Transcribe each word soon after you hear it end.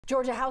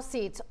Georgia House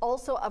seats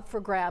also up for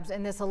grabs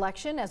in this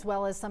election, as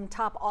well as some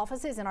top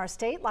offices in our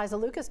state. Liza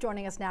Lucas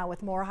joining us now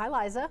with more. Hi,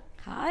 Liza.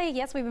 Hi.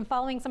 Yes, we've been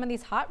following some of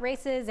these hot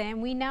races,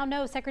 and we now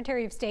know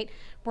Secretary of State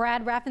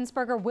Brad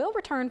Raffensperger will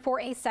return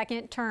for a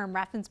second term.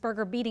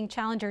 Raffensperger beating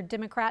challenger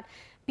Democrat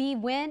Bee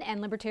Nguyen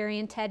and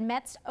Libertarian Ted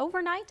Metz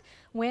overnight.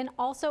 Nguyen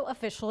also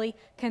officially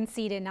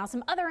conceded. Now,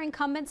 some other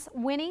incumbents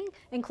winning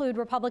include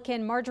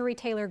Republican Marjorie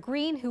Taylor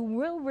Greene, who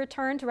will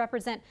return to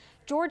represent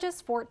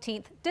Georgia's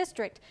 14th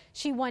district.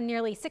 She won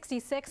nearly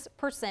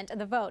 66% of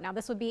the vote. Now,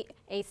 this would be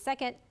a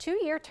second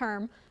two-year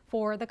term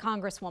for the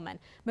Congresswoman.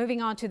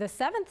 Moving on to the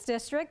 7th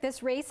district,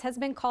 this race has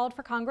been called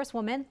for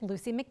Congresswoman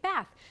Lucy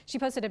McBath. She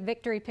posted a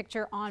victory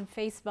picture on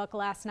Facebook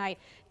last night,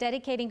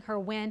 dedicating her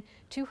win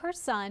to her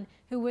son,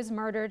 who was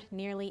murdered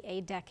nearly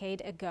a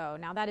decade ago.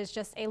 Now, that is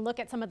just a look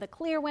at some of the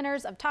clear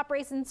winners of top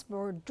races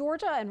for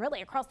Georgia and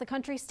really across the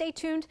country. Stay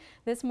tuned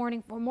this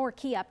morning for more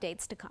key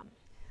updates to come.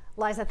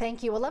 Liza,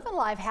 thank you. 11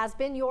 Live has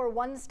been your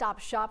one-stop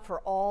shop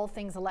for all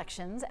things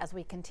elections. As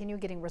we continue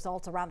getting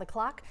results around the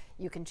clock,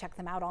 you can check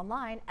them out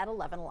online at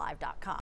 11live.com.